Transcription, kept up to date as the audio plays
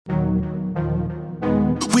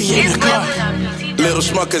We in the car. Little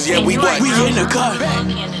Schmuckers, yeah, we what? We in the car.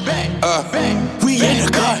 We in the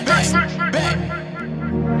car.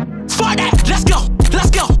 Fuck that. Let's go. Let's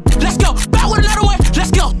go. Let's go. Back with another one. Let's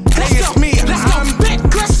go. Let's go. It's me. Let's go. Big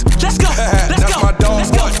Chris. Let's go. Let's That's go. my dog. Let's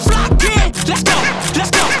go. Fly again. Let's go. Let's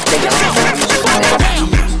go. Let's go. Fuck that. Ram.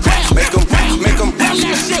 Ram. Make 'em. Ram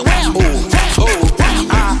that shit. Ram. Ooh. Ooh. Ram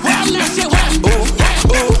that shit. Ram. Ooh.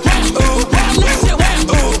 Ooh. Ram that shit. Ram.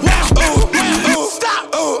 Ooh. Stop.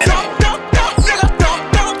 Ooh.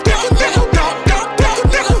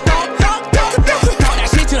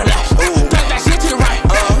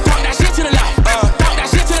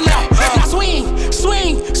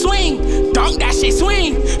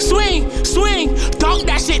 Swing, dunk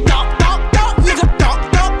that shit, dunk, nigga, dunk,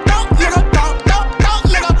 nigga, dunk,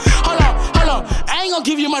 nigga. Hold on, I ain't gonna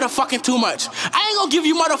give you motherfucking too much. Don't give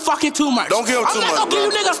him too much, I'm not gonna give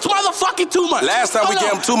you niggas motherfucking too much. Last time we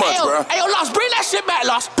gave him too much, bro. Hey, yo, Loss, bring that shit back,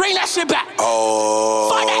 Loss. Bring that shit back. Oh.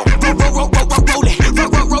 Fuck that. Roll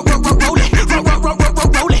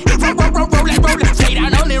it. Stay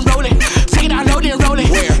down on it, roll it.